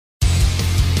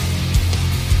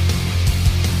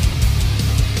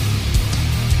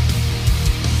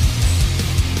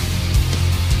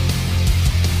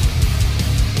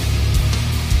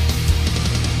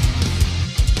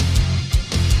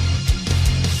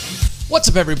What's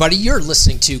up, everybody? You're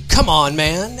listening to Come On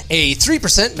Man, a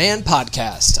 3% Man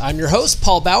podcast. I'm your host,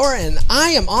 Paul Bauer, and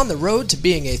I am on the road to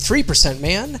being a 3%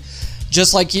 man,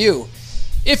 just like you.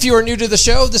 If you are new to the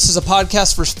show, this is a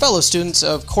podcast for fellow students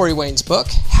of Corey Wayne's book,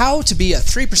 How to Be a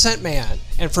 3% Man,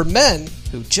 and for men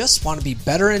who just want to be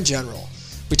better in general.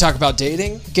 We talk about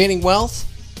dating, gaining wealth,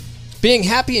 being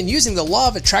happy, and using the law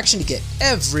of attraction to get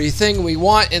everything we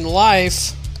want in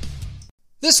life.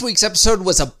 This week's episode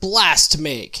was a blast to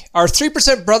make. Our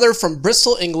 3% brother from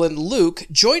Bristol, England, Luke,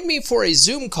 joined me for a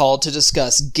Zoom call to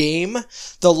discuss game,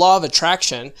 the law of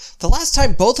attraction, the last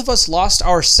time both of us lost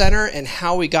our center and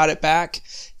how we got it back,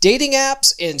 dating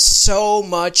apps, and so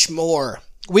much more.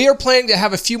 We are planning to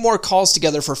have a few more calls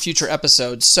together for future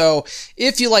episodes, so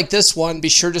if you like this one, be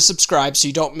sure to subscribe so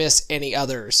you don't miss any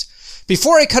others.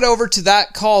 Before I cut over to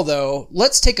that call, though,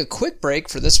 let's take a quick break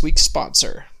for this week's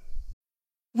sponsor.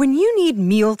 When you need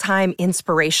mealtime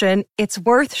inspiration, it's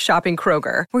worth shopping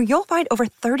Kroger, where you'll find over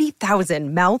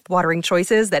 30,000 mouth-watering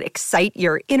choices that excite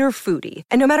your inner foodie.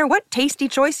 And no matter what tasty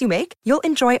choice you make, you'll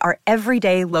enjoy our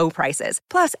everyday low prices,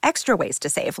 plus extra ways to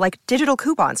save, like digital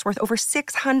coupons worth over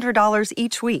 $600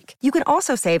 each week. You can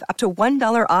also save up to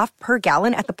 $1 off per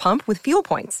gallon at the pump with fuel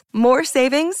points. More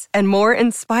savings and more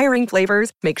inspiring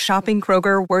flavors make shopping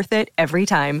Kroger worth it every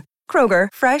time. Kroger,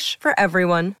 fresh for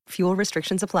everyone. Fuel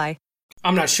restrictions apply.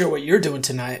 I'm not sure what you're doing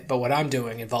tonight, but what I'm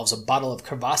doing involves a bottle of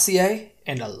Courvoisier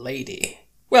and a lady.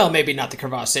 Well, maybe not the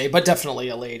Courvoisier, but definitely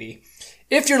a lady.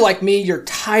 If you're like me, you're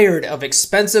tired of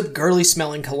expensive,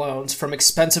 girly-smelling colognes from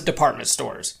expensive department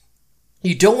stores.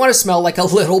 You don't want to smell like a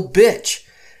little bitch.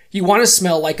 You want to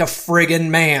smell like a friggin'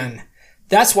 man.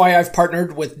 That's why I've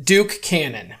partnered with Duke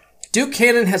Cannon. Duke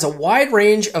Cannon has a wide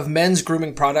range of men's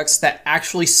grooming products that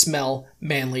actually smell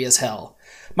manly as hell.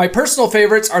 My personal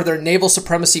favorites are their Naval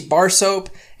Supremacy bar soap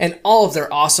and all of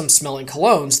their awesome smelling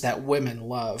colognes that women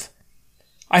love.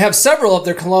 I have several of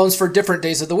their colognes for different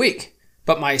days of the week,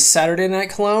 but my Saturday night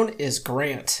cologne is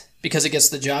Grant because it gets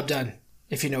the job done,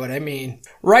 if you know what I mean.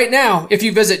 Right now, if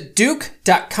you visit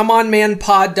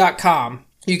duke.comeonmanpod.com,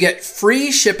 you get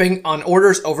free shipping on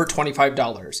orders over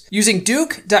 $25. Using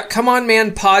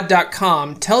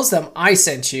duke.comeonmanpod.com tells them I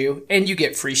sent you, and you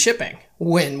get free shipping.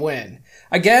 Win-win.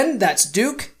 Again, that's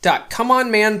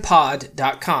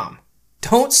duke.comeonmanpod.com.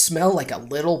 Don't smell like a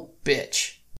little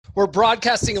bitch. We're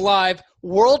broadcasting live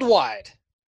worldwide.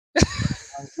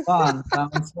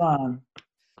 Sounds fun.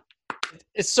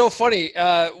 It's so funny.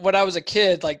 When I was a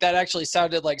kid, like that actually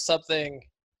sounded like something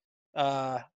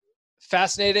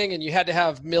fascinating, and you had to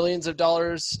have millions of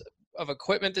dollars of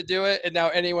equipment to do it, and now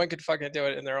anyone could fucking do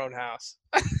it in their own house.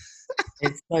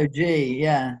 It's so G,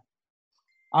 yeah.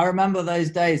 I remember those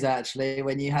days, actually,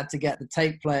 when you had to get the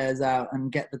tape players out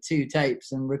and get the two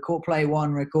tapes and play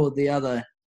one, record the other.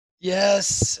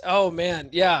 Yes. Oh, man.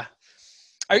 Yeah.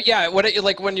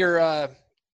 When your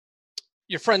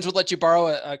friends would let you borrow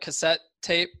a cassette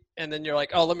tape, and then you're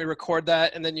like, oh, let me record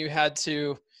that. And then you had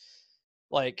to,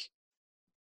 like,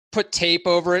 put tape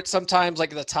over it sometimes,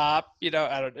 like at the top, I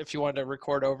don't know if you wanted to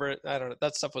record over it. I don't know.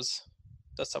 That stuff was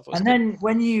and good. then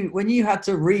when you had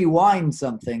to rewind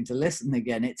something to listen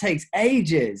again, it takes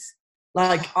ages.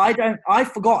 Like I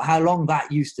forgot how long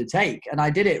that used to take, and I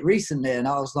did it recently, and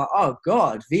I was like, oh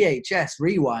god, VHS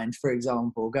rewind, for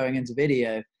example, going into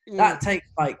video, that takes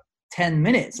like 10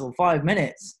 minutes or 5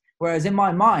 minutes, whereas in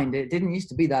my mind it didn't used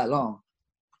to be that long.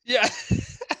 Yeah.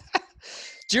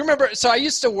 Do you remember? So I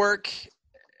used to work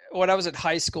when I was in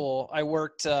high school. I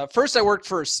worked for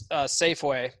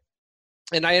Safeway.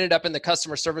 And I ended up in the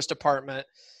customer service department,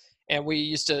 and we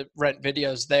used to rent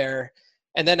videos there.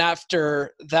 And then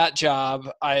after that job,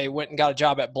 I went and got a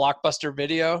job at Blockbuster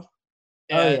Video.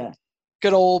 And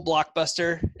good old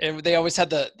Blockbuster. And they always had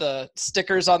the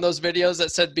stickers on those videos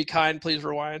that said, "Be kind, please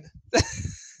rewind."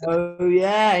 Oh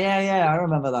yeah. I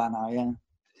remember that now. Yeah.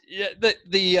 Yeah.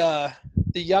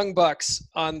 The young bucks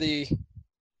on the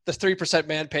 3%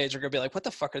 man page are gonna be like, "What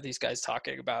the fuck are these guys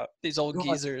talking about? These old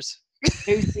geezers."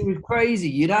 It was crazy.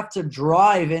 You'd have to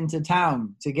drive into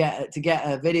town to get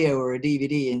a video or a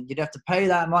DVD, and you'd have to pay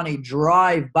that money,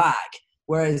 drive back.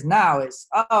 Whereas now it's,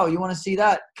 oh, you want to see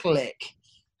that? Click.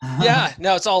 Yeah,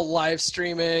 now it's all live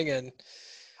streaming, and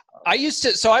I used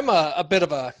to. So I'm a bit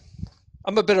of a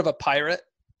pirate,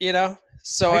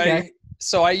 So okay.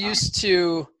 I used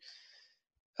to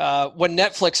when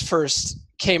Netflix first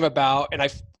came about, and I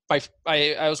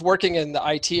was working in the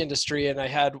IT industry, and I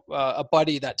had a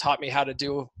buddy that taught me how to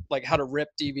rip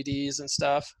DVDs and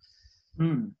stuff.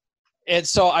 Mm. And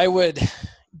so I would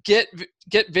get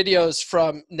videos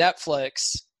from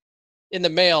Netflix in the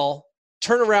mail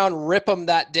turn around, rip them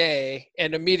that day,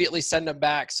 and immediately send them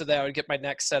back so that I would get my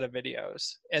next set of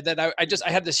videos. And then I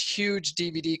had this huge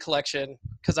DVD collection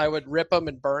because I would rip them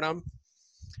and burn them.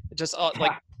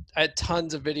 Like I had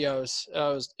tons of videos.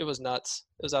 It was nuts.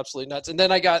 It was absolutely nuts. And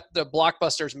then I got the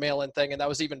Blockbusters mail-in thing, and that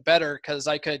was even better because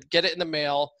I could get it in the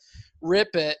mail,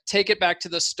 rip it, take it back to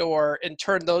the store, and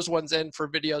turn those ones in for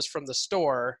videos from the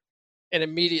store, and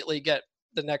immediately get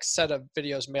the next set of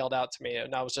videos mailed out to me.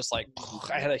 And I was just like,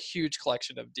 I had a huge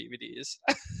collection of DVDs.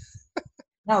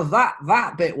 No,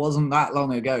 that bit wasn't that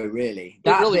long ago, really. It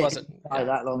really wasn't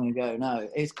that long ago. No,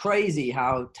 it's crazy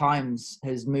how times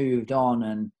has moved on,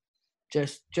 and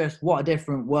just what a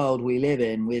different world we live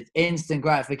in with instant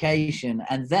gratification.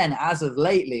 And then as of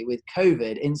lately with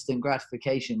COVID, instant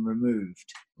gratification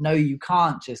removed. No, you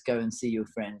can't just go and see your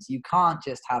friends. You can't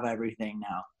just have everything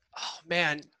now. Oh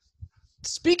man.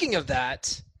 Speaking of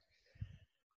that,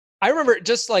 I remember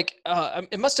just like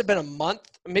it must have been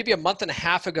maybe a month and a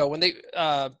half ago when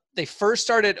they first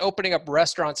started opening up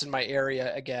restaurants in my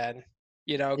area again,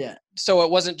 Yeah. So it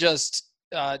wasn't just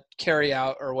carry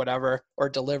out or whatever, or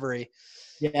delivery.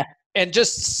 Yeah. And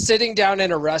just sitting down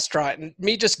in a restaurant and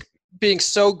me just being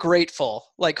so grateful,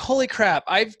 like, holy crap,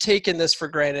 I've taken this for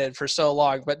granted for so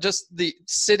long, but just the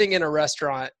sitting in a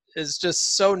restaurant is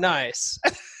just so nice.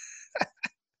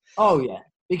 Oh yeah,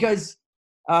 because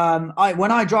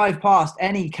when I drive past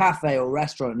any cafe or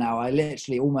restaurant now, I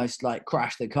literally almost like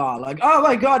crash the car, like, oh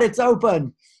my God, it's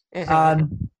open.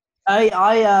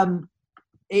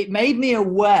 It made me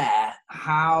aware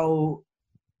how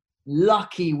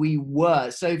lucky we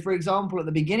were. So for example, at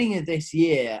the beginning of this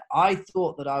year, I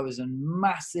thought that I was a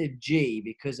massive G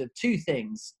because of two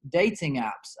things: dating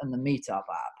apps and the Meetup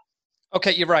app.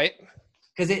 Okay, you're right.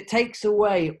 Because it takes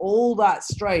away all that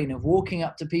strain of walking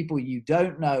up to people you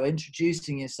don't know,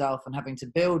 introducing yourself and having to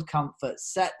build comfort,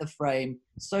 set the frame,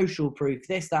 social proof,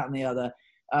 this, that, and the other.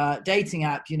 Dating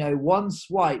app, one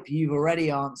swipe, you've already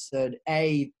answered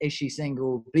A, is she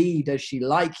single? B, does she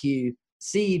like you?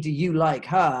 C, do you like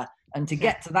her? And to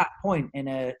get to that point in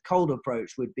a cold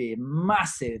approach would be a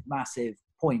massive, massive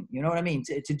point. You know what I mean?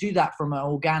 To do that from an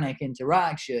organic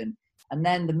interaction. And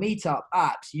then the Meetup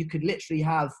apps, you could literally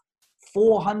have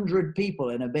 400 people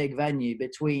in a big venue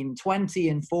between 20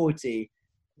 and 40,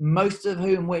 most of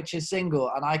whom which is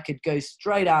single. And I could go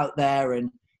straight out there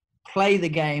and play the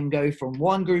game, go from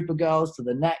one group of girls to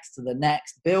the next,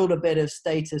 build a bit of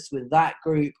status with that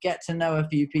group, get to know a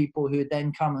few people who would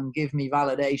then come and give me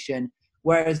validation.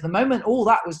 Whereas the moment all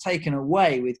that was taken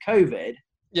away with COVID,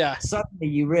 suddenly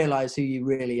you realize who you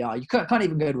really are. You can't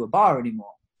even go to a bar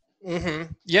anymore.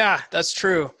 Mm-hmm. Yeah, that's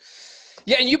true.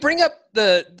 Yeah, and you bring up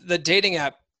the dating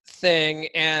app thing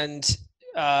and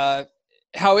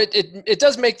how it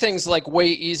does make things like way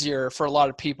easier for a lot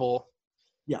of people.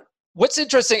 Yeah. What's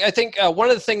interesting, I think one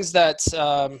of the things that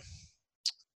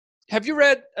have you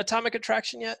read Atomic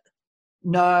Attraction yet?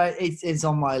 No, it's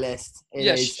on my list.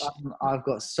 I've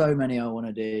got so many I want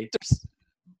to do.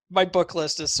 My book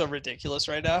list is so ridiculous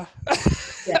right now.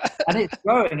 Yeah, and it's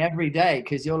growing every day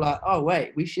because you're like, oh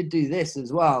wait, we should do this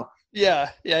as well. Yeah.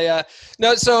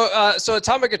 No, so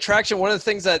Atomic Attraction, one of the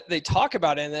things that they talk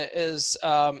about in it is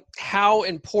how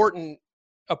important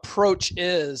approach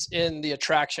is in the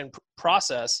attraction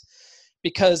process,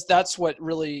 because that's what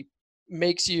really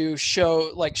makes you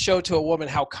show to a woman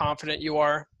how confident you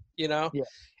are, Yeah.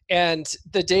 And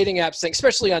the dating apps thing,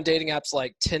 especially on dating apps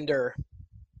like Tinder,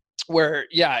 where,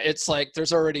 it's like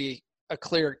there's already a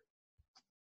clear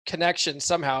connection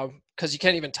somehow because you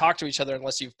can't even talk to each other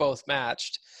unless you've both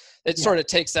matched. It sort of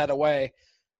takes that away.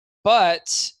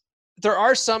 But there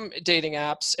are some dating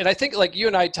apps, and I think like you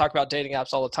and I talk about dating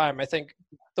apps all the time. I think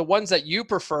the ones that you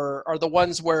prefer are the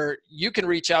ones where you can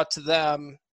reach out to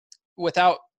them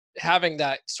without having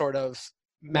that sort of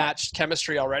matched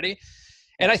chemistry already.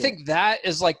 And I think that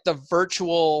is like that's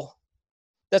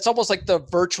almost like the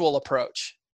virtual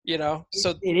approach,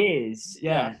 So it is.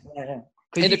 Yeah.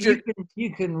 Because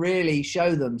you can really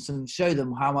show them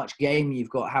how much game you've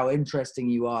got, how interesting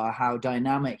you are, how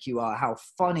dynamic you are, how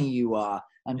funny you are.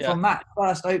 And from that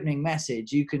first opening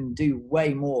message, you can do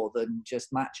way more than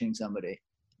just matching somebody.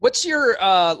 What's your,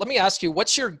 let me ask you,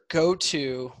 what's your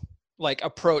go-to like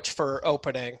approach for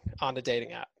opening on a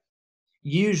dating app?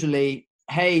 Usually,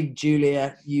 hey,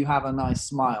 Julia, you have a nice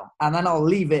smile. And then I'll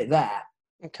leave it there.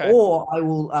 Okay. Or I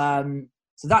will,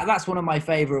 so that's one of my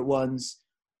favorite ones.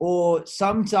 Or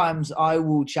sometimes I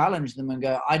will challenge them and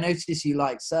go, I notice you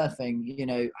like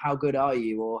surfing, how good are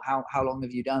you? Or how long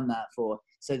have you done that for?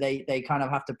 So they kind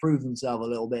of have to prove themselves a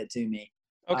little bit to me.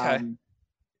 Okay.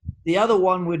 The other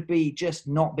one would be just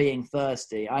not being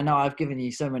thirsty. I know I've given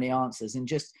you so many answers. And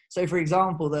just so, for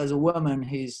example, there's a woman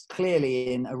who's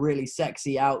clearly in a really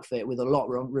sexy outfit with a lot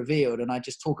revealed. And I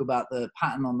just talk about the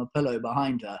pattern on the pillow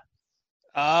behind her.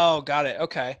 Oh, got it.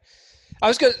 Okay. I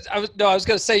was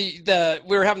gonna say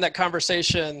we were having that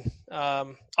conversation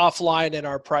offline in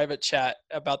our private chat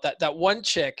about that one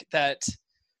chick that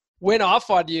went off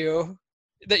on you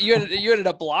that you ended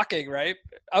up blocking, right?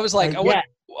 I was like, Yeah.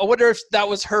 I wonder if that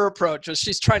was her approach. Was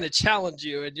she's trying to challenge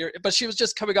you, but she was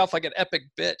just coming off like an epic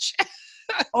bitch.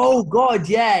 Oh God,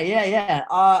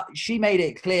 yeah. She made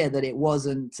it clear that it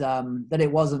wasn't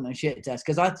a shit test,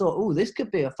 because I thought, oh, this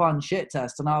could be a fun shit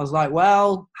test, and I was like,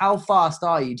 well, how fast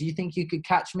are you? Do you think you could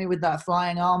catch me with that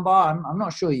flying armbar? I'm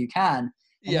not sure you can.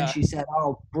 And then she said,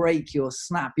 I'll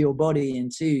snap your body in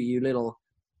two, you little,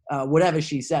 whatever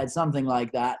she said, something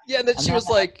like that. Yeah, and then she was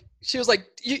like,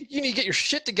 you need to get your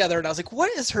shit together. And I was like,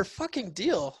 what is her fucking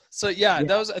deal? So yeah.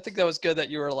 I think that was good that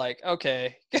you were like,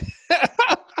 okay.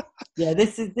 Yeah,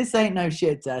 this ain't no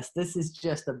shit test. This is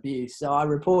just abuse. So I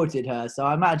reported her. So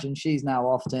I imagine she's now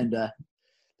off Tinder.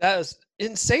 That is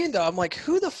insane though. I'm like,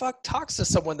 who the fuck talks to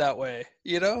someone that way?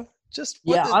 You know?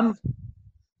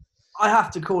 I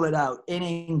have to call it out in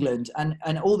England, and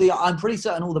I'm pretty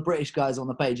certain all the British guys on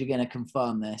the page are going to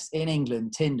confirm this. In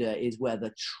England, Tinder is where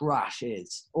the trash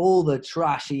is. All the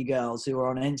trashy girls who are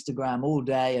on Instagram all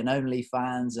day and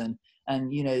OnlyFans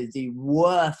and you know, the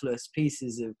worthless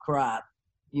pieces of crap.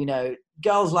 You know,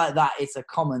 girls like that, it's a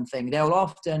common thing. They're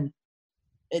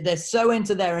so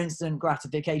into their instant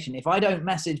gratification. If I don't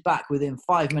message back within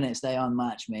 5 minutes, they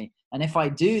unmatch me. And if I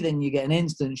do, then you get an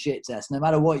instant shit test, no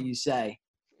matter what you say.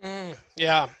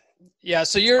 Yeah.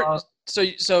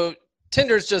 So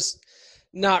Tinder's just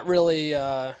not really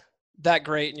that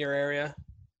great in your area.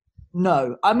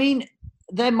 No, I mean,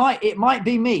 it might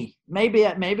be me. Maybe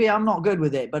I'm not good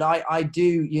with it, but I do,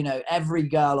 you know, every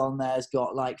girl on there's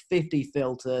got like 50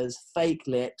 filters, fake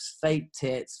lips, fake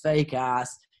tits, fake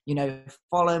ass, you know,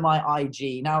 follow my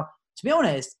IG. Now, to be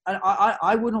honest,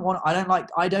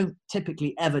 I don't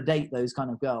typically ever date those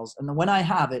kind of girls. And when I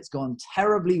have, it's gone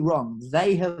terribly wrong.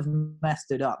 They have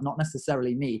messed it up, not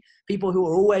necessarily me. People who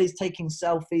are always taking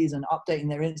selfies and updating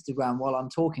their Instagram while I'm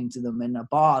talking to them in a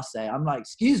bar, say, I'm like,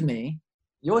 excuse me,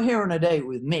 you're here on a date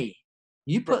with me.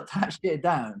 You put that shit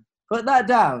down. Put that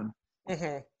down.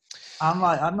 Mm-hmm. I'm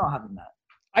like, I'm not having that.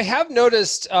 I have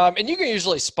noticed, and you can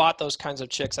usually spot those kinds of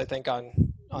chicks, I think,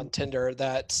 on Tinder,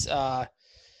 that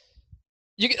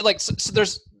you get like, so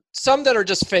there's some that are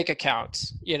just fake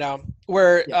accounts, you know,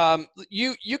 where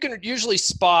you can usually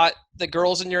spot the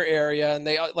girls in your area, and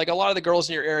they, like, a lot of the girls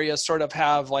in your area sort of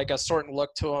have like a certain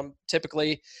look to them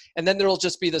typically, and then there'll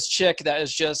just be this chick that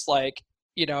is just like,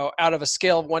 you know, out of a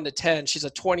scale of 1 to 10, she's a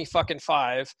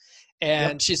 25,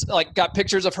 and she's like got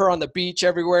pictures of her on the beach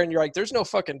everywhere, and you're like, there's no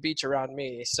fucking beach around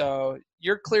me, so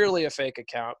you're clearly a fake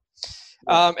account.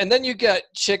 And then you get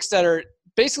chicks that are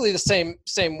basically the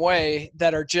same way,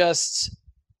 that are just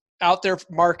out there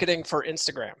marketing for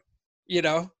Instagram. You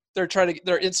know, they're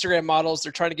Instagram models,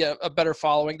 they're trying to get a better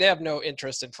following. They have no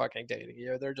interest in fucking dating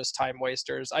you. They're just time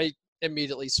wasters. I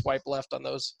immediately swipe left on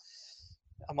those.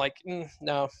 I'm like,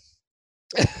 no.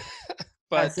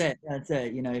 But that's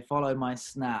it. You know, follow my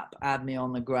Snap, add me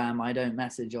on the gram. I don't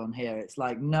message on here. It's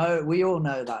like, no, we all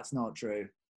know that's not true.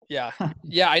 Yeah.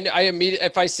 I immediately,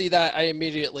 if I see that, I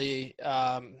immediately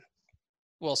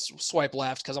will swipe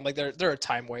left, because I'm like, they're a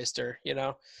time waster. You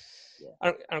know,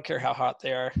 I don't care how hot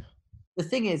they are. The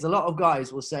thing is, a lot of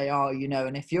guys will say, oh, you know,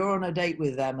 and if you're on a date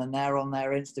with them and they're on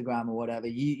their Instagram or whatever,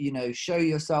 you know, show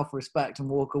your self-respect and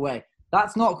walk away.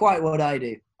 That's not quite what I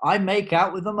do. I make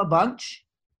out with them a bunch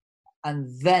and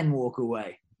then walk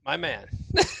away. My man.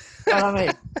 You know what I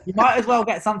mean? You might as well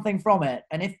get something from it.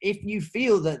 And if you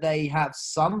feel that they have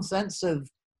some sense of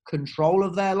control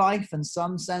of their life and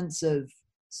some sense of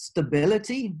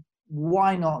stability,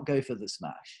 why not go for the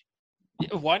smash?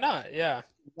 Why not? Yeah.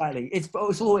 Exactly.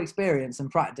 It's all experience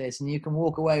and practice, and you can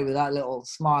walk away with that little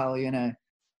smile, you know.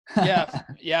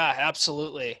 Yeah,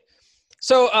 absolutely.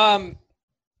 So,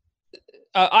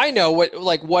 I know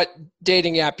what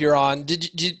dating app you're on. Do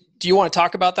you want to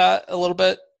talk about that a little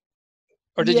bit,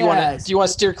 or do you want to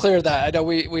steer clear of that? I know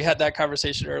we had that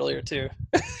conversation earlier too.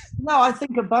 No, I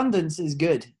think abundance is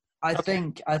good. I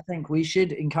think we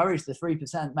should encourage the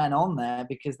 3% men on there,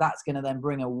 because that's going to then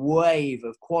bring a wave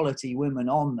of quality women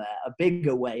on there, a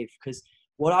bigger wave. Because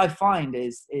what I find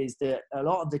is that a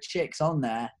lot of the chicks on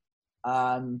there,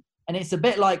 and it's a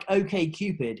bit like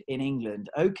OkCupid in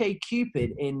England.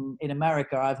 OkCupid in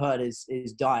America, I've heard, is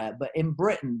dire. But in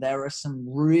Britain, there are some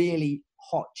really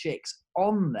hot chicks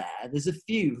on there. There's a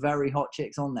few very hot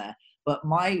chicks on there. But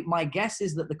my guess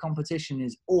is that the competition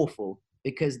is awful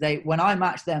because when I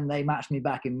match them, they match me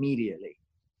back immediately.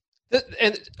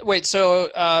 And wait, so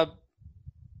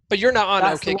but you're not on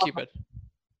OkCupid.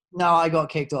 No, I got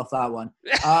kicked off that one.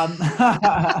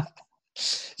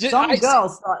 Some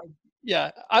girls started.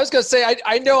 Yeah, I was gonna say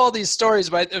I know all these stories,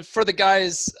 but for the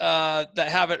guys that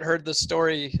haven't heard the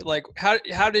story, like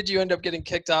how did you end up getting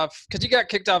kicked off? Because you got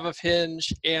kicked off of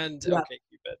Hinge and OkCupid.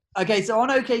 Okay, so on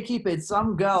OkCupid,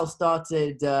 some girl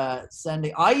started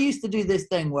sending. I used to do this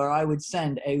thing where I would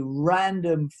send a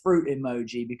random fruit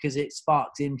emoji because it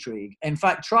sparks intrigue. In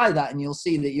fact, try that and you'll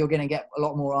see that you're going to get a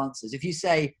lot more answers. If you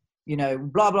say,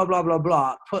 blah, blah, blah, blah,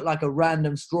 blah, put like a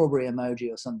random strawberry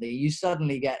emoji or something, you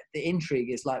suddenly get the intrigue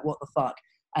is like, what the fuck?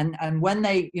 And when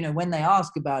they, when they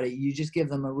ask about it, you just give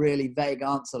them a really vague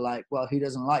answer like, well, who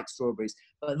doesn't like strawberries?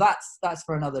 But that's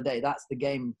for another day. That's the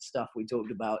game stuff we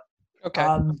talked about. Okay.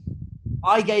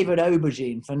 I gave it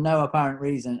aubergine for no apparent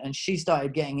reason, and she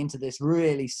started getting into this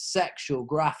really sexual,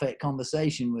 graphic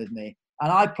conversation with me,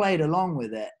 and I played along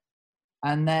with it.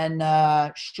 And then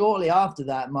shortly after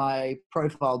that, my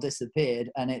profile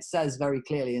disappeared, and it says very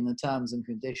clearly in the terms and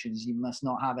conditions, you must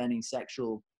not have any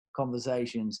sexual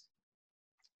conversations.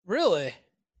 Really?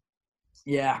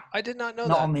 Yeah. I did not know that.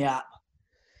 Not on the app.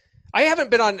 I haven't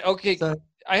been on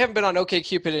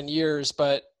OkCupid in years,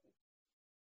 but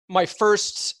my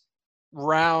first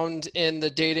round in the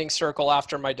dating circle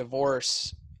after my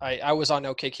divorce, I was on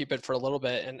OkCupid for a little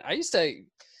bit, and I used to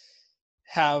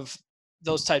have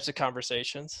those types of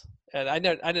conversations, and I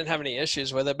didn't have any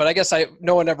issues with it, but I guess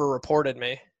no one ever reported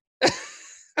me.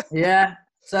 Yeah,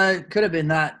 so could have been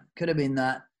that.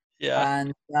 Yeah.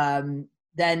 And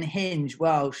then Hinge.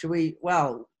 Well,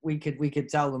 we could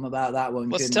tell them about that one.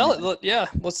 Let's tell it. Yeah,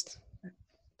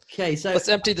 Okay, so let's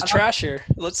empty the trash here.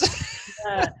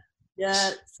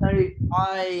 Yeah. So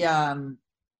I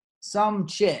some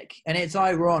chick, and it's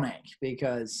ironic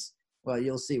because, well,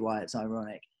 you'll see why it's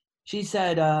ironic. She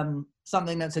said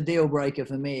something that's a deal breaker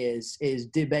for me is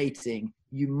debating.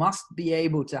 You must be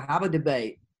able to have a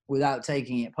debate without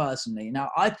taking it personally.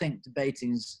 Now, I think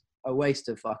debating's a waste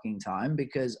of fucking time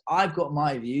because I've got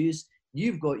my views,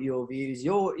 you've got your views,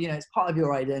 it's part of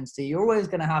your identity. You're always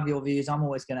going to have your views. I'm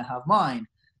always going to have mine.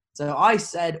 So I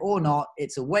said, or not,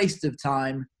 it's a waste of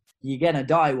time. You're going to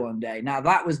die one day. Now,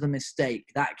 that was the mistake.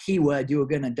 That keyword, you were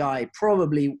going to die,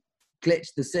 probably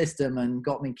glitched the system and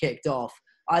got me kicked off.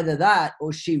 Either that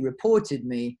or she reported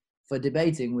me for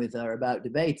debating with her about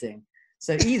debating.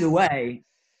 So either way,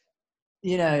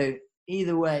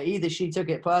 either she took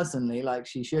it personally like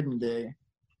she shouldn't do,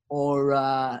 or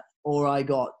I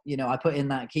got, I put in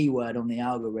that keyword on the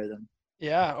algorithm.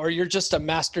 Yeah, or you're just a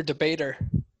master debater.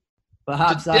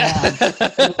 Perhaps I am.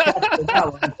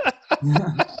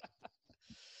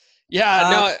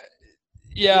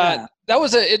 Yeah, that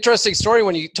was an interesting story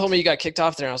when you told me you got kicked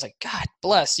off there. I was like, God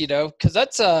bless, because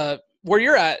that's where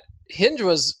you're at. Hinge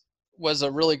was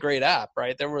a really great app,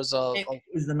 right? It was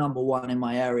the number one in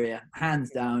my area,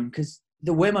 hands down, because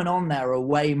the women on there are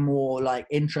way more like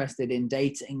interested in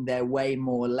dating. They're way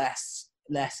more less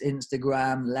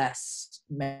Instagram, less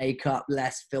makeup,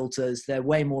 less filters. They're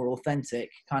way more authentic,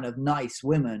 kind of nice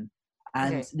women.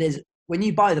 And when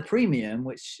you buy the premium,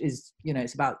 which is,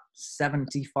 it's about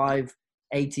 $75,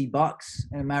 $80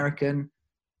 in American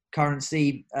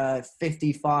currency,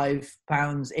 55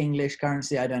 pounds English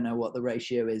currency. I don't know what the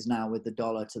ratio is now with the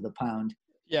dollar to the pound.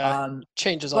 Yeah,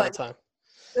 changes all the time.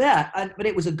 Yeah, but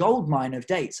it was a gold mine of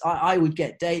dates. I would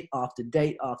get date after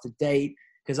date after date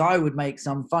because I would make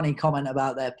some funny comment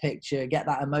about their picture, get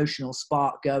that emotional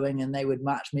spark going, and they would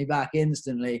match me back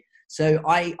instantly. So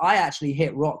I actually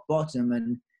hit rock bottom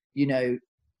and,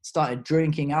 started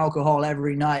drinking alcohol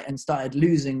every night and started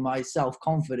losing my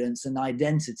self-confidence and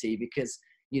identity because,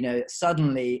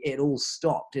 suddenly it all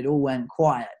stopped. It all went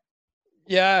quiet.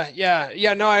 Yeah.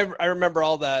 No, I remember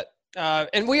all that.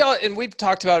 And we've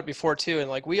talked about it before too. And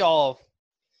like, we all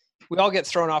get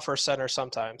thrown off our center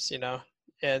sometimes,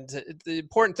 and the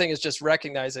important thing is just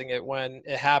recognizing it when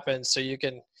it happens so you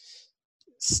can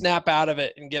snap out of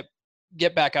it and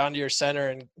get back onto your center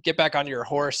and get back onto your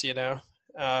horse,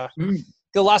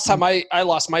 The last time I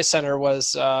lost my center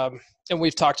was, and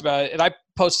we've talked about it, and I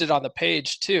posted on the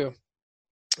page too,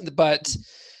 but,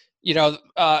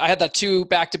 I had that 2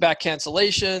 back-to-back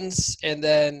cancellations. And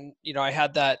then, I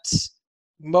had that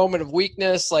moment of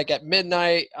weakness, like at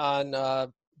midnight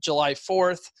on July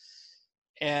 4th.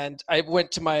 And I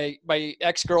went to my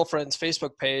ex-girlfriend's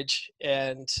Facebook page,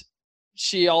 and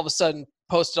she all of a sudden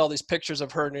posted all these pictures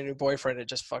of her and her new boyfriend. It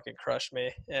just fucking crushed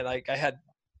me. And I had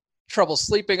trouble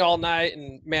sleeping all night,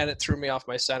 and man, it threw me off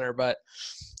my center, but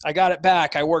I got it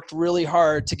back. I worked really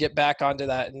hard to get back onto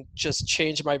that and just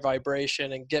change my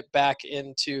vibration and get back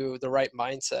into the right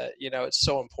mindset. It's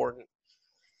so important.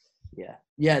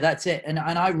 Yeah, that's it. And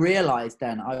I realized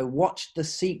then, I watched The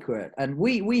Secret, and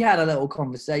we had a little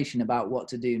conversation about what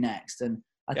to do next. And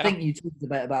I think you talked a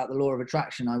bit about the law of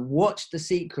attraction. I watched The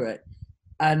Secret,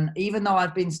 and even though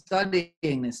I've been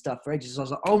studying this stuff for ages, I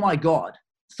was like, oh my God,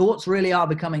 thoughts really are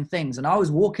becoming things. And I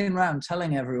was walking around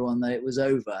telling everyone that it was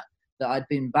over, that I'd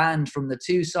been banned from the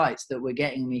 2 sites that were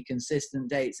getting me consistent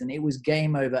dates, and it was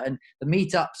game over. And the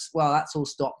meetups, well, that's all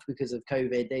stopped because of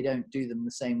COVID. They don't do them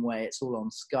the same way. It's all on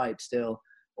Skype still,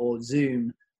 or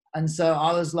Zoom. And so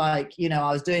I was like,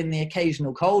 I was doing the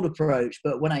occasional cold approach,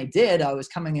 but when I did, I was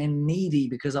coming in needy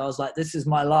because I was like, this is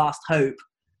my last hope.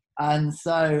 And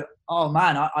so, oh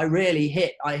man, I really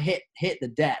hit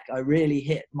the deck. I really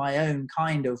hit my own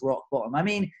kind of rock bottom. I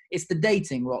mean, it's the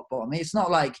dating rock bottom. It's not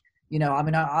like,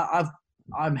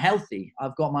 I'm healthy.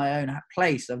 I've got my own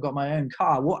place. I've got my own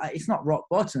car. It's not rock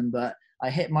bottom, but I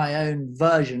hit my own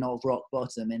version of rock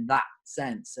bottom in that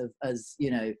sense of,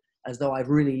 as though I've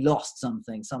really lost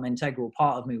something. Some integral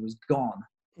part of me was gone.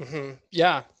 Mm-hmm.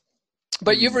 Yeah.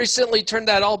 But you've recently turned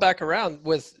that all back around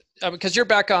with, because you're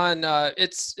back on,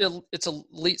 it's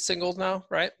Elite Singles now,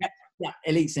 right? Yeah,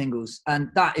 Elite Singles. And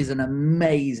that is an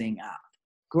amazing app.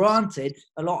 Granted,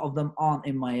 a lot of them aren't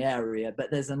in my area,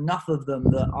 but there's enough of them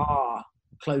that are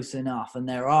close enough. And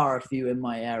there are a few in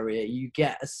my area. You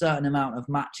get a certain amount of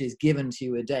matches given to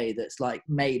you a day that's like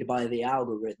made by the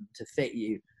algorithm to fit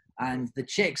you. And the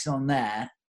chicks on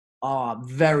there are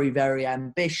very, very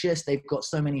ambitious. They've got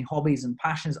so many hobbies and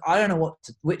passions. I don't know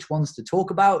which ones to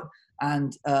talk about.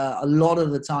 And a lot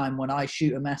of the time when I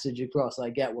shoot a message across, I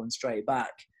get one straight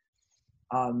back.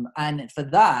 And for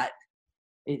that,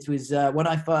 it was when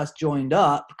I first joined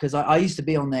up, because I used to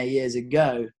be on there years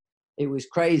ago. It was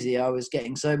crazy. I was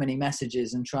getting so many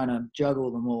messages and trying to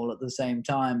juggle them all at the same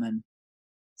time, and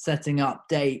setting up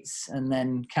dates and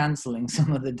then canceling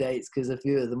some of the dates because a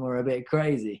few of them were a bit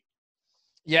crazy.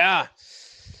 Yeah.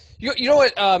 You know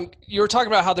what? You were talking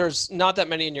about how there's not that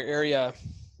many in your area.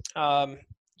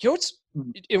 What's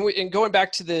in going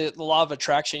back to the law of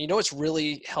attraction, what's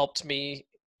really helped me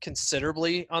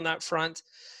considerably on that front?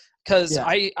 Because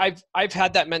I've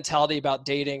had that mentality about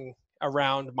dating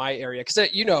around my area, because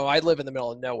I live in the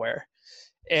middle of nowhere,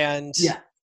 and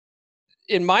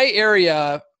in my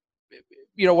area,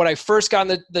 when I first got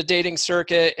on the dating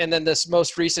circuit, and then this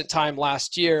most recent time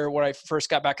last year when I first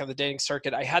got back on the dating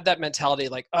circuit, I had that mentality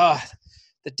like,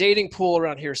 the dating pool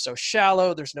around here is so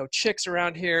shallow. There's no chicks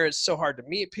around here. It's so hard to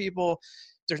meet people.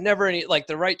 There's never any, like,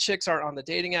 the right chicks aren't on the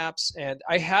dating apps. And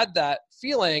I had that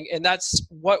feeling, and that's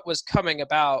what was coming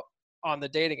about on the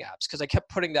dating apps, because I kept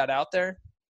putting that out there.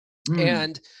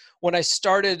 And when I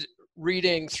started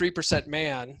reading 3%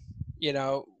 Man,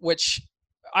 which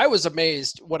I was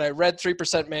amazed when I read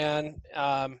 3% Man,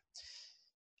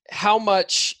 how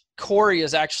much Corey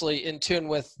is actually in tune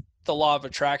with the law of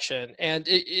attraction. And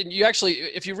you actually,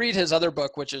 if you read his other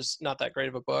book, which is not that great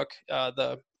of a book,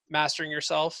 the Mastering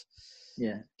Yourself,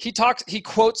 he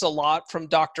quotes a lot from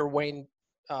Dr. Wayne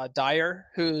Dyer,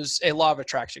 who's a law of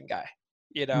attraction guy,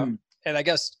 and I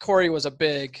guess Corey was a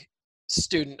big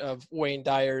student of Wayne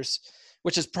Dyer's,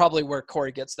 which is probably where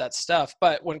Corey gets that stuff.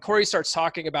 But when Corey starts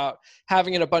talking about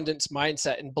having an abundance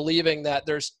mindset and believing that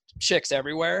there's chicks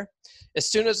everywhere, as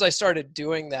soon as I started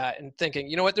doing that and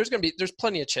thinking, there's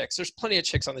plenty of chicks. There's plenty of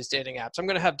chicks on these dating apps. I'm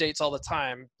going to have dates all the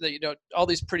time. That, all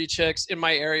these pretty chicks in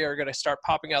my area are going to start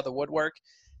popping out of the woodwork.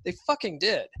 They fucking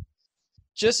did.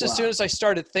 Just as soon as I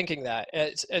started thinking that.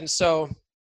 And so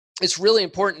it's really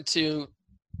important to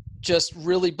just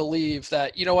really believe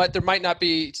that, there might not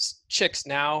be chicks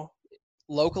now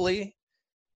locally,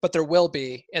 but there will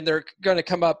be, and they're going to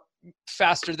come up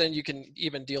faster than you can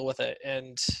even deal with it.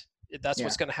 And that's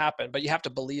what's going to happen, but you have to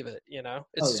believe it.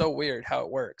 It's so weird how it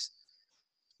works.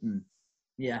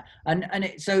 Yeah.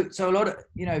 And so a lot of,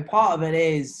 part of it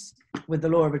is with the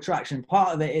law of attraction,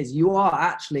 part of it is you are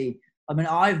actually,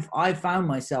 I've found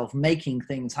myself making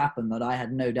things happen that I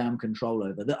had no damn control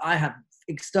over, that I have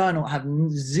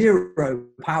zero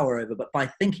power over, but by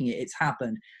thinking it's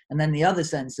happened. And then the other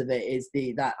sense of it is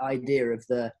that idea of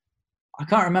I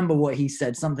can't remember what he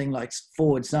said, something like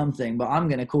Ford something, but I'm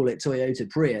going to call it Toyota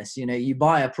Prius. You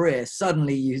buy a Prius,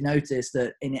 suddenly you notice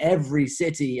that in every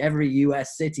city, every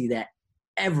US city, they're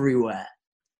everywhere.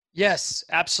 Yes,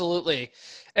 absolutely.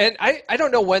 And I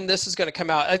don't know when this is going to come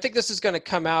out. I think this episode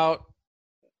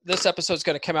is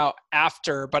going to come out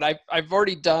after, but I've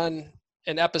already done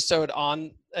an episode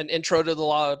on an intro to the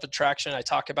law of attraction. I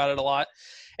talk about it a lot.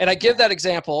 And I give that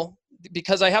example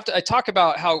because I talk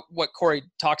about what Corey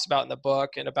talks about in the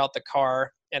book and about the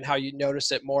car and how you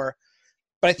notice it more.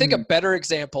 But I think a better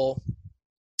example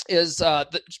is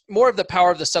more of the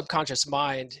power of the subconscious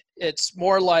mind. It's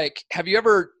more like, have you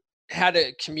ever had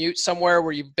a commute somewhere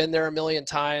where you've been there a million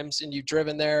times and you've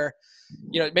driven there?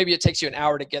 Maybe it takes you an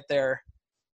hour to get there,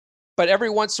 but every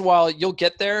once in a while you'll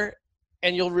get there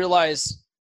and you'll realize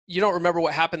you don't remember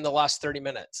what happened the last 30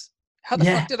 minutes. How the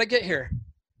fuck did I get here?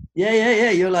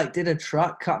 Yeah. You're like, did a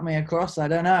truck cut me across? I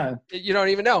don't know. You don't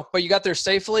even know, but you got there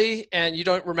safely and you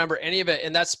don't remember any of it.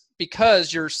 And that's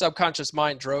because your subconscious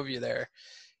mind drove you there.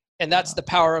 And that's the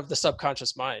power of the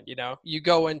subconscious mind. You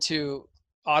go into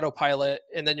autopilot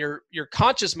and then your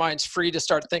conscious mind's free to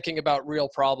start thinking about real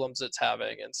problems it's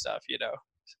having and stuff.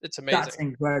 It's amazing. That's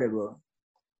incredible.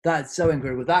 That's so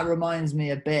incredible. That reminds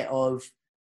me a bit of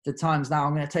the times, now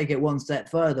I'm going to take it one step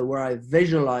further, where I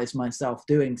visualize myself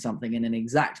doing something in an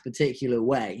exact particular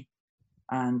way.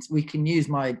 And we can use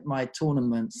my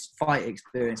tournaments fight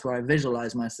experience, where I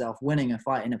visualize myself winning a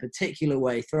fight in a particular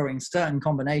way, throwing certain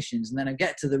combinations, and then I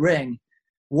get to the ring,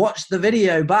 watch the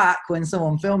video back when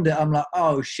someone filmed it. I'm like,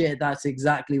 oh shit, that's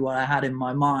exactly what I had in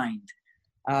my mind.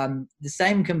 The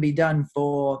same can be done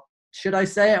for, should I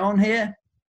say it on here?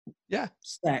 Yeah.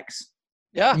 Sex.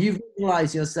 Yeah. You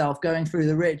visualize yourself going through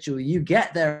the ritual. You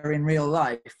get there in real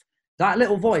life. That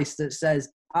little voice that says,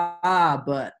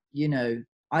 but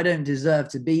I don't deserve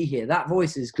to be here. That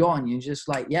voice is gone. You're just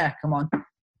like, yeah, come on,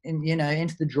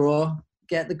 into the drawer,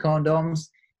 get the condoms,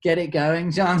 get it going.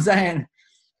 Do you know what I'm saying?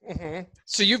 Mm-hmm.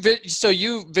 So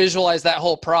you visualize that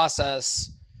whole process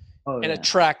and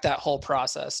attract that whole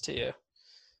process to you.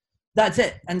 That's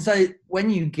it. And so when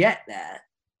you get there,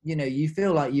 you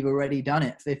feel like you've already done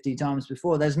it 50 times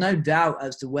before. There's no doubt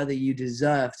as to whether you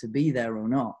deserve to be there or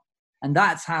not. And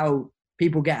that's how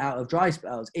people get out of dry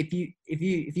spells. If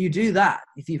you do that,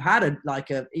 if you've had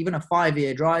even a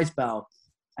 5-year dry spell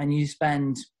and you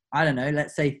spend, I don't know,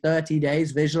 let's say 30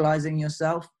 days visualizing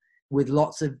yourself with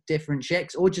lots of different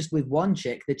chicks, or just with one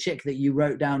chick, the chick that you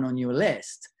wrote down on your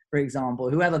list, for example,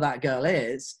 whoever that girl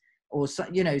is, or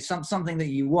something that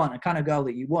you want, a kind of girl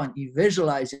that you want, you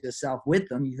visualize yourself with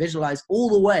them. You visualize all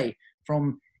the way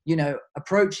from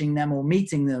approaching them or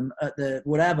meeting them at the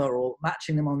whatever, or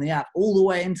matching them on the app, all the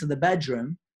way into the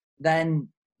bedroom, then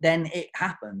it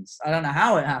happens. I don't know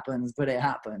how it happens, but it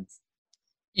happens.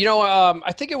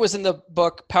 I think it was in the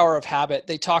book Power of Habit.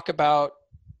 They talk about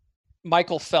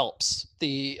Michael Phelps,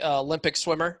 the Olympic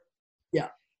swimmer. Yeah.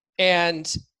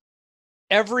 And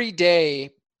every day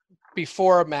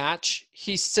before a match,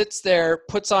 he sits there,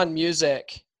 puts on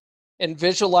music, and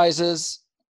visualizes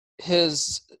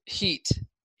his heat.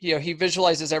 He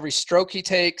visualizes every stroke he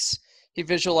takes. He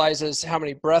visualizes how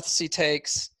many breaths he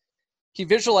takes. He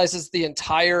visualizes the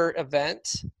entire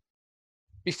event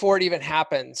before it even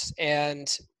happens.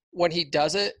 And when he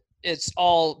does it, it's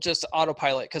all just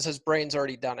autopilot because his brain's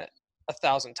already done it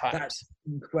 1,000 times. That's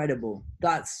incredible.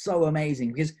 That's so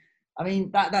amazing, because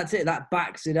that's it. That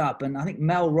backs it up. And I think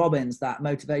Mel Robbins, that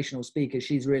motivational speaker,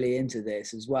 she's really into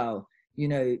this as well.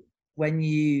 When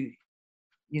the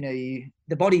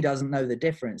body doesn't know the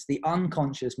difference. The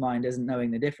unconscious mind isn't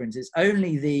knowing the difference. It's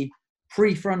only the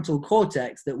prefrontal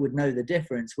cortex that would know the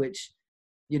difference, which,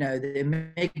 the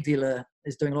amygdala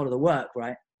is doing a lot of the work,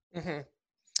 right? Mm-hmm.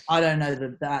 I don't know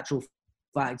the actual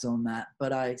facts on that,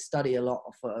 but I study a lot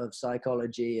of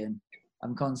psychology, and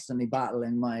I'm constantly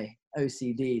battling my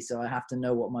OCD, so I have to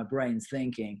know what my brain's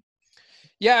thinking.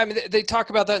 Yeah, they talk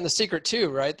about that in The Secret too,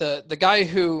 right? The guy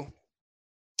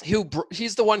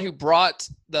he's the one who brought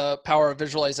the power of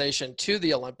visualization to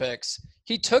the Olympics.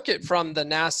 He took it from the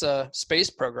NASA space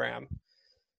program.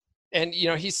 And,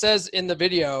 he says in the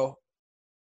video,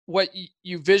 what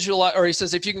you visualize, or he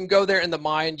says, if you can go there in the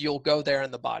mind, you'll go there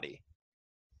in the body.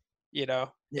 Yeah.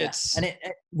 And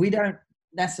we don't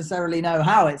necessarily know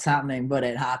how it's happening, but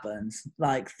it happens.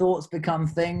 Like, thoughts become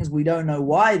things. We don't know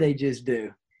why, they just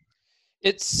do.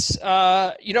 It's,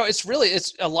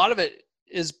 it's a lot of it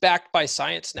is backed by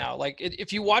science now. Like,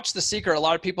 if you watch The Secret, a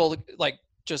lot of people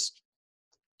just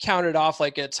count it off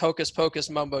like it's hocus pocus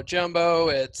mumbo jumbo.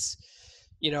 It's,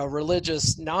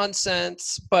 religious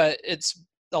nonsense, but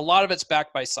a lot of it's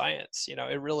backed by science.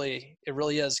 It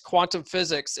really is. Quantum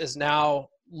physics is now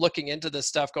looking into this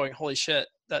stuff going, holy shit,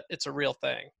 that it's a real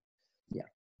thing.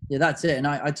 Yeah, that's it. And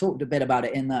I talked a bit about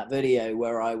it in that video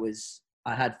where I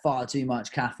had far too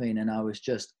much caffeine and I was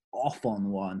just off on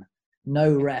one.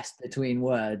 No rest between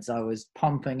words. I was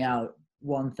pumping out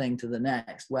one thing to the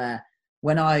next, where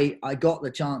when I got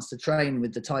the chance to train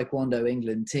with the Taekwondo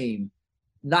England team,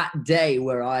 that day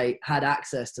where I had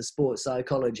access to sports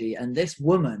psychology, and this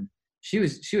woman, she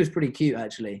was pretty cute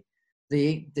actually.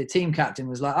 the team captain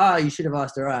was like, "Oh, you should have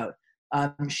asked her out."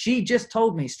 She just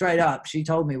told me straight up. She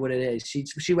told me what it is.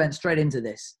 She went straight into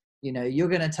this. You know, you're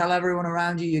going to tell everyone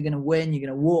around you you're going to win. You're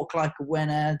going to walk like a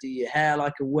winner, do your hair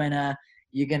like a winner.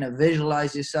 You're going to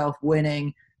visualize yourself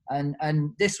winning.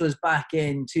 And this was back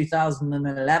in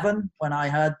 2011 when I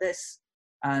heard this.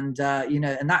 And,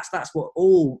 and that's what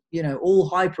all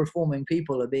high performing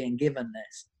people are being given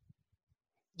this.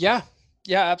 Yeah,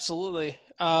 absolutely.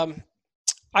 I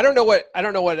don't know what, I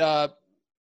don't want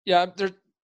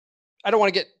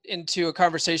to get into a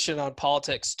conversation on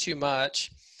politics too much.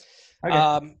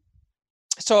 Okay.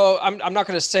 So I'm not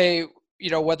going to say,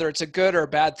 whether it's a good or a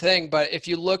bad thing, but if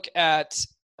you look at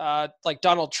like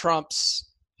Donald Trump's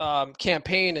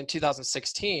campaign in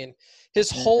 2016,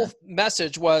 his whole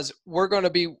message was, we're going to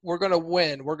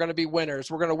win. We're going to be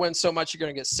winners. We're going to win so much you're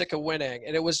going to get sick of winning.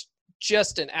 And it was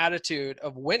just an attitude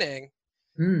of winning.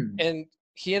 And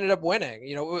he ended up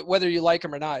winning, whether you like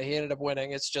him or not, he ended up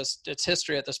winning. It's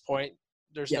history at this point.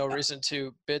 There's no reason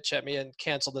to bitch at me and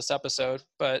cancel this episode,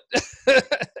 but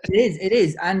it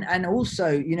is. And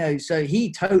also, so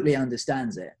he totally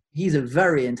understands it. He's a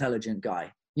very intelligent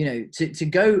guy. To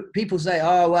go, people say,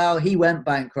 oh, well, he went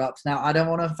bankrupt. Now, I don't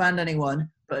want to offend anyone,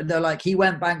 but they're like, he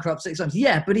went bankrupt 6 times.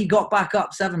 Yeah, but he got back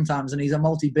up 7 times and he's a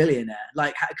multi-billionaire.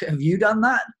 Like, have you done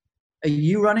that? Are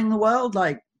you running the world?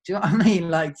 Like, do you know what I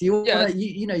mean? Like, do you want to,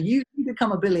 you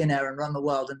become a billionaire and run the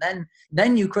world, and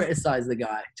then you criticize the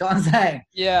guy. Do you know what I'm saying?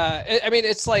 Yeah. I mean,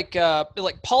 it's like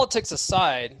politics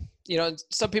aside,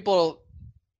 some people,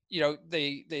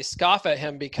 they scoff at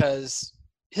him because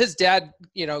his dad,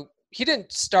 he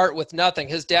didn't start with nothing.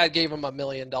 His dad gave him $1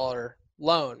 million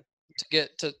loan to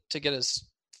get his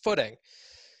footing,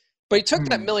 but he took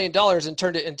that $1 million and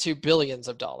turned it into billions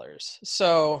of dollars.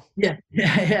 So yeah.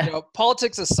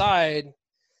 Politics aside,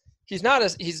 he's not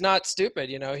stupid.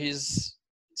 He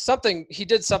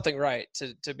did something right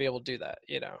to be able to do that.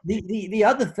 The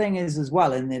other thing is as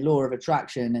well, in the law of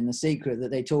attraction and the secret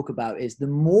that they talk about, is the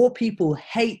more people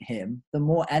hate him, the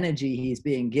more energy he's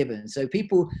being given. So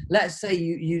people, let's say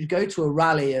you go to a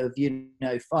rally of,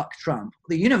 fuck Trump.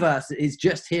 The universe is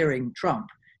just hearing Trump.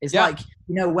 It's like,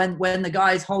 when the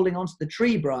guy's holding onto the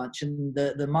tree branch and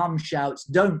the mum shouts,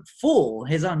 don't fall,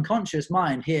 his unconscious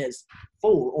mind hears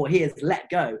fall or hears let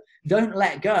go. Don't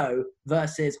let go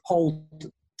versus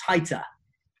hold tighter.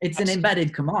 It's an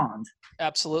embedded command.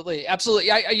 Absolutely. I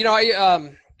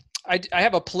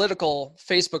have a political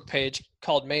Facebook page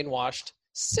called Maine Washed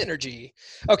Synergy.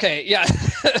 Okay. Yeah.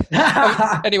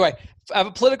 Anyway, I have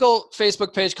a political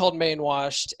Facebook page called Maine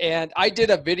Washed, and I did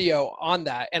a video on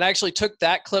that. And I actually took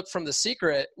that clip from The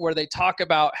Secret where they talk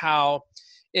about how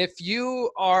if you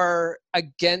are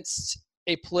against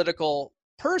a political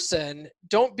person,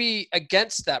 don't be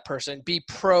against that person, be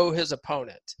pro his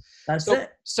opponent. That's it.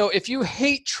 So if you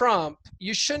hate Trump,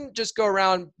 you shouldn't just go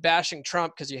around bashing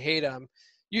Trump because you hate him.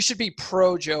 You should be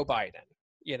pro Joe Biden,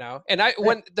 And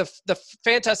when the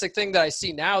fantastic thing that I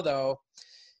see now, though,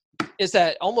 is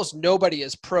that almost nobody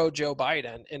is pro Joe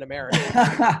Biden in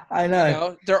America. I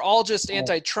know. They're all just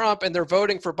anti-Trump, and they're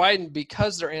voting for Biden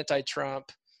because they're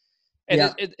anti-Trump.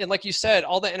 And and like you said,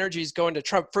 all the energy is going to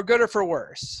Trump, for good or for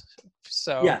worse.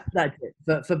 So yeah, that's it.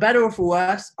 For better or for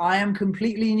worse, I am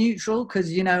completely neutral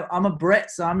because I'm a Brit,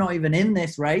 so I'm not even in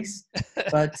this race.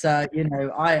 But so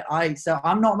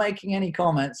I'm not making any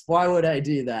comments. Why would I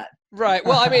do that? Right.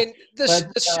 Well, I mean, this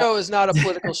show is not a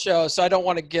political show, so I don't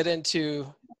want to get into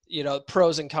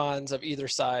pros and cons of either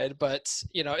side. But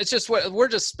it's just we're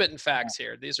just spitting facts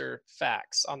here. These are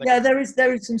facts on the. Yeah, there is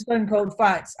some stone cold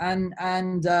facts, and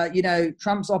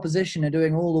Trump's opposition are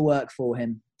doing all the work for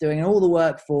him.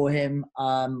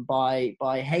 By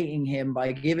hating him,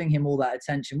 by giving him all that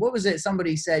attention. What was it?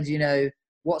 Somebody said,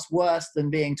 what's worse than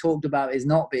being talked about is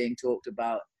not being talked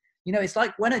about. It's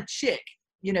like when a chick,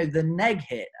 the neg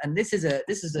hit, and it's a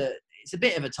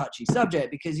bit of a touchy subject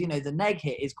because, the neg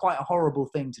hit is quite a horrible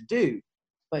thing to do.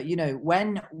 But,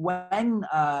 when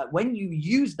you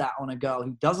use that on a girl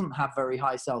who doesn't have very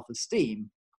high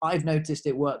self-esteem, I've noticed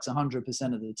it works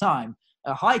 100% of the time.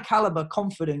 A high caliber,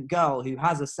 confident girl who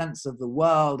has a sense of the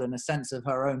world and a sense of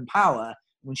her own power,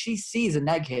 when she sees a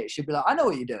neg hit, she'll be like, I know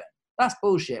what you're doing. That's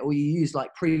bullshit. Or you use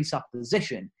like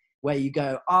presupposition where you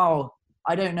go, oh,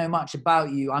 I don't know much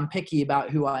about you. I'm picky about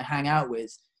who I hang out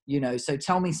with, so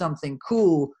tell me something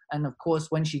cool. And of course,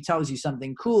 when she tells you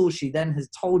something cool, she then has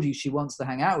told you she wants to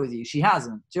hang out with you. She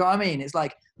hasn't. Do you know what I mean? It's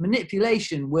like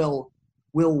manipulation will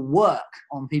work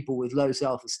on people with low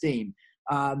self-esteem.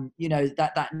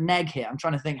 That neg hit, I'm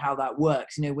trying to think how that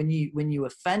works. When you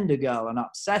offend a girl and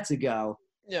upset a girl,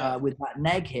 with that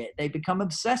neg hit, they become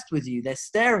obsessed with you. They're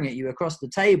staring at you across the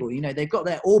table. You know, they've got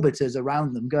their orbiters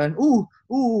around them going,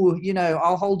 ooh, you know,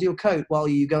 I'll hold your coat while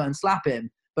you go and slap him.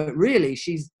 But really,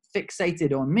 she's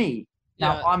fixated on me.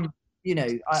 Now, I'm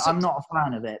not a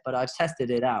fan of it, but I've tested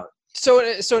it out. So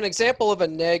an example of a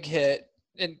neg hit,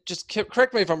 and just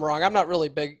correct me if I'm wrong, I'm not really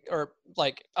big or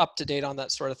like up to date on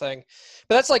that sort of thing,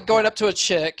 but that's like going up to a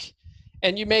chick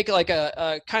and you make like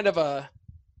a kind of a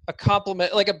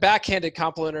compliment, like a backhanded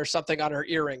compliment or something on her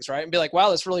earrings, right? And be like, wow,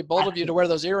 that's really bold of you to wear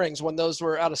those earrings when those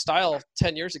were out of style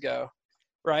 10 years ago,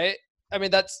 right? I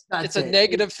mean, it's a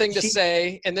negative thing to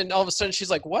say. And then all of a sudden she's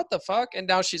like, what the fuck? And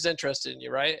now she's interested in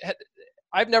you, right?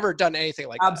 I've never done anything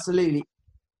like Absolutely.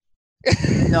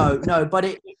 that. No, but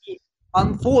it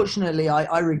unfortunately,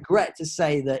 I regret to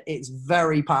say that it's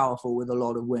very powerful with a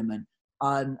lot of women,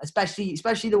 especially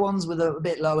the ones with a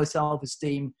bit lower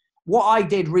self-esteem. What I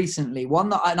did recently,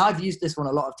 and I've used this one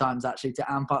a lot of times actually to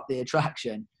amp up the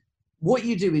attraction. What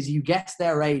you do is you guess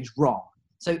their age wrong.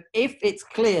 So if it's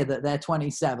clear that they're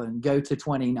 27, go to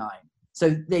 29.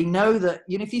 So they know that,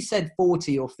 you know, if you said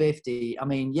 40 or 50, I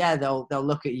mean, yeah, they'll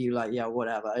look at you like, yeah,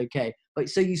 whatever, okay. But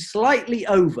so you slightly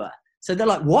over. So they're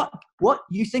like, what?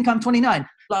 You think I'm 29?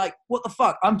 Like, what the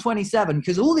fuck? I'm 27.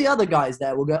 Because all the other guys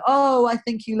there will go, oh, I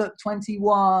think you look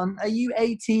 21. Are you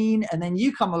 18? And then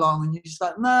you come along and you're just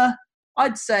like, nah,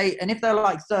 I'd say. And if they're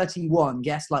like 31,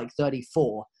 guess like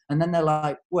 34. And then they're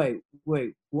like, wait,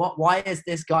 what? Why is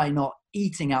this guy not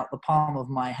eating out the palm of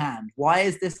my hand? Why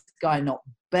is this guy not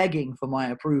begging for my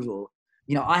approval?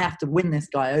 You know, I have to win this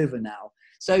guy over now.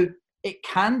 So it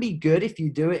can be good if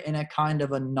you do it in a kind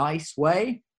of a nice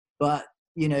way. But,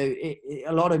 you know,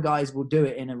 a lot of guys will do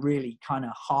it in a really kind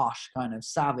of harsh, kind of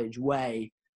savage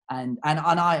way. And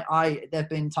I there have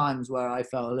been times where I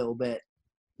felt a little bit,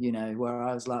 you know, where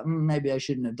I was like, maybe I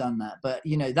shouldn't have done that. But,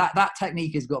 you know, that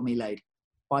technique has got me laid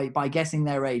by guessing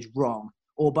their age wrong,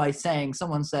 or by saying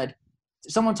someone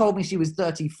told me she was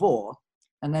 34.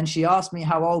 And then she asked me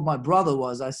how old my brother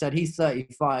was. I said, he's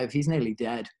 35. He's nearly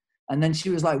dead. And then she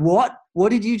was like, what?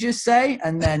 What did you just say?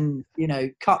 And then, you know,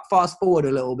 fast forward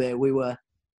a little bit. We were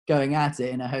going at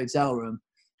it in a hotel room.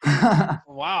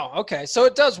 Wow. Okay. So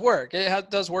it does work.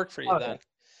 It does work for you then.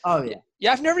 Oh, yeah.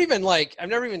 Yeah. I've never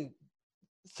even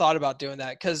thought about doing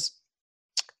that. Cause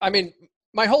I mean,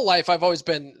 my whole life I've always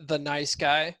been the nice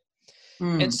guy.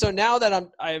 And so now that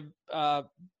I've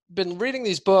been reading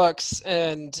these books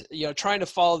and, you know, trying to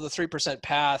follow the 3%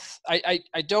 path, I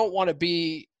don't want to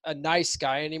be a nice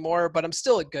guy anymore, but I'm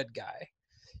still a good guy.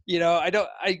 You know,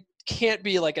 I can't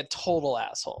be like a total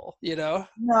asshole, you know?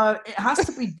 No, it has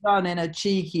to be done in a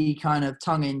cheeky kind of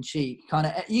tongue-in-cheek kind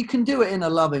of, you can do it in a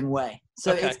loving way.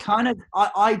 So It's kind of,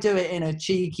 I do it in a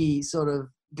cheeky sort of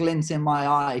glint in my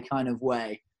eye kind of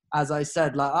way. As I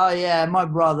said, like, oh yeah, my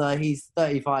brother, he's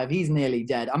 35, he's nearly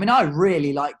dead. I mean, I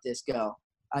really liked this girl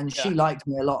and she liked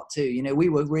me a lot too. You know, we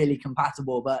were really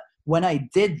compatible, but when I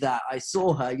did that, I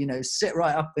saw her, you know, sit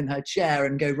right up in her chair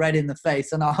and go red in the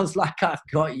face. And I was like, I've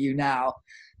got you now.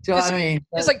 Do you know what I mean?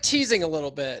 It's like teasing a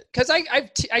little bit. Cause I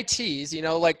tease, you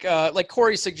know, like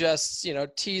Corey suggests, you know,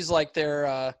 tease like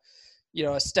they're, you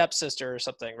know, a stepsister or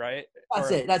something, right?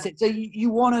 That's it. So you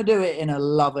want to do it in a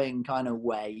loving kind of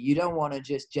way. You don't want to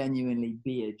just genuinely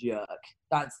be a jerk.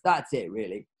 That's it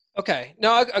really. Okay.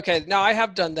 No. Okay. Now I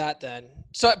have done that then.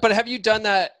 So, but have you done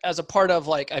that as a part of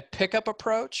like a pickup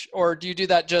approach, or do you do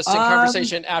that just in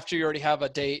conversation after you already have a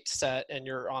date set and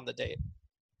you're on the date?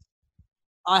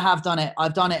 I have done it.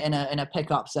 I've done it in a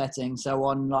pickup setting. So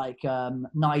on like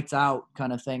night out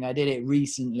kind of thing. I did it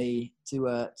recently to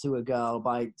a girl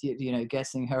by, you know,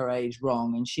 guessing her age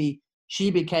wrong, and she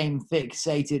became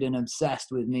fixated and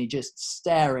obsessed with me, just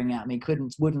staring at me.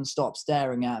 Wouldn't stop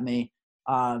staring at me.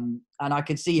 And I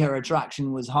could see her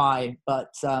attraction was high,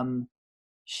 but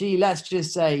let's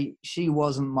just say she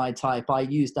wasn't my type. I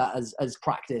used that as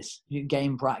practice,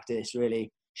 game practice,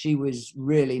 really. She was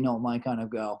really not my kind of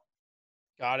girl.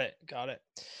 Got it.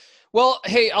 Well,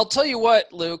 hey, I'll tell you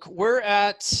what, Luke, we're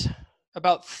at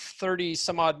about 30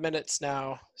 some odd minutes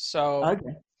now. So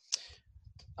okay.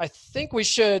 I think we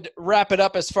should wrap it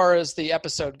up as far as the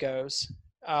episode goes.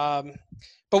 But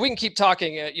we can keep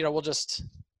talking. You know, we'll just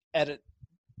edit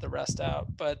the rest out.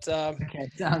 But okay,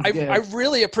 sounds good. I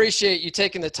really appreciate you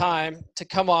taking the time to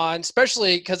come on,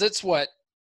 especially because it's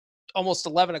almost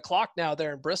 11 o'clock now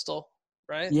there in Bristol,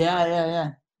 right?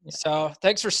 Yeah. So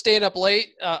thanks for staying up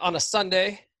late on a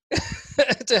Sunday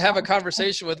to have a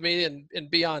conversation with me and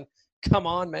be on. Come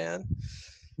on, man.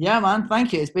 Yeah, man.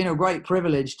 Thank you. It's been a great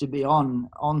privilege to be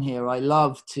on here. I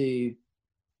love to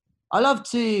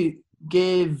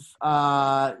give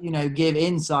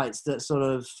insights that sort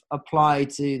of apply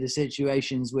to the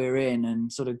situations we're in,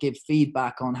 and sort of give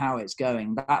feedback on how it's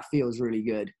going. That feels really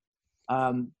good.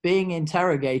 Being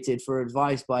interrogated for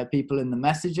advice by people in the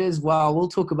messages, well, we'll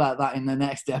talk about that in the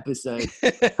next episode.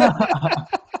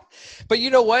 But you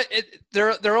know what?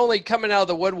 They're only coming out of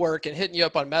the woodwork and hitting you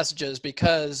up on messages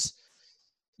because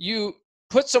you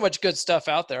put so much good stuff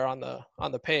out there on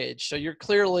the page. So you're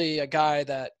clearly a guy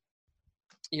that,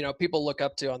 you know, people look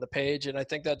up to on the page, and I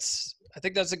think that's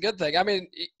a good thing. I mean,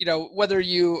 you know, whether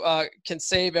you can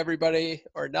save everybody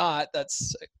or not,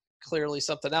 that's clearly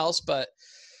something else. But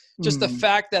just the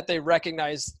fact that they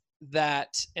recognize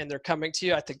that and they're coming to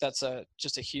you, I think that's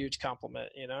just a huge compliment,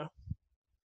 you know?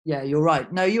 Yeah, you're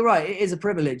right. No, you're right. It is a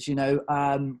privilege, you know.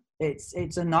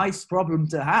 It's a nice problem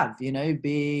to have, you know.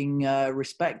 Being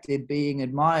respected, being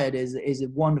admired is a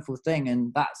wonderful thing,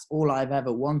 and that's all I've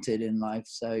ever wanted in life.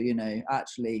 So, you know,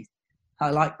 actually, I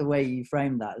like the way you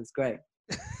framed that. It's great.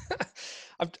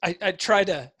 I try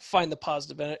to find the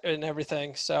positive in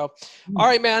everything. So, all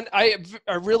right, man, I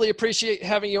really appreciate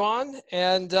having you on,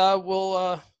 and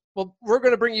we're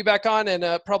going to bring you back on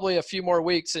in probably a few more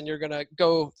weeks, and you're going to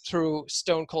go through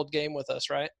Stone Cold Game with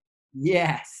us, right?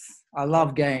 Yes, I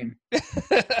love game.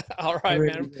 All right,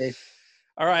 man.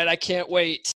 All right, I can't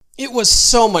wait. It was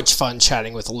so much fun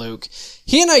chatting with Luke.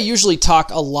 He and I usually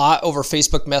talk a lot over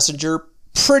Facebook Messenger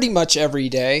pretty much every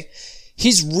day.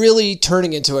 He's really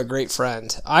turning into a great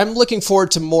friend. I'm looking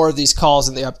forward to more of these calls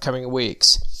in the upcoming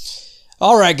weeks.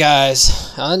 All right,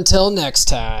 guys, until next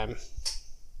time.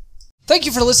 Thank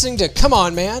you for listening to Come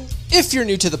On Man. If you're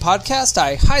new to the podcast,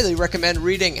 I highly recommend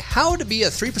reading How to Be a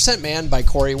 3% Man by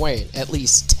Corey Wayne at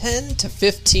least 10 to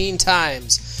 15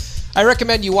 times. I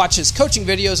recommend you watch his coaching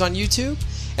videos on YouTube,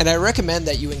 and I recommend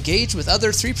that you engage with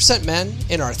other 3% men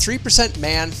in our 3%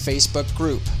 Man Facebook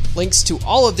group. Links to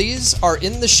all of these are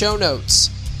in the show notes.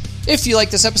 If you like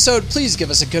this episode, please give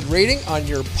us a good rating on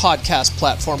your podcast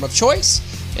platform of choice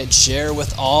and share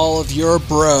with all of your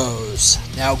bros.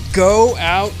 Now go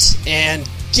out and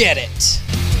get it.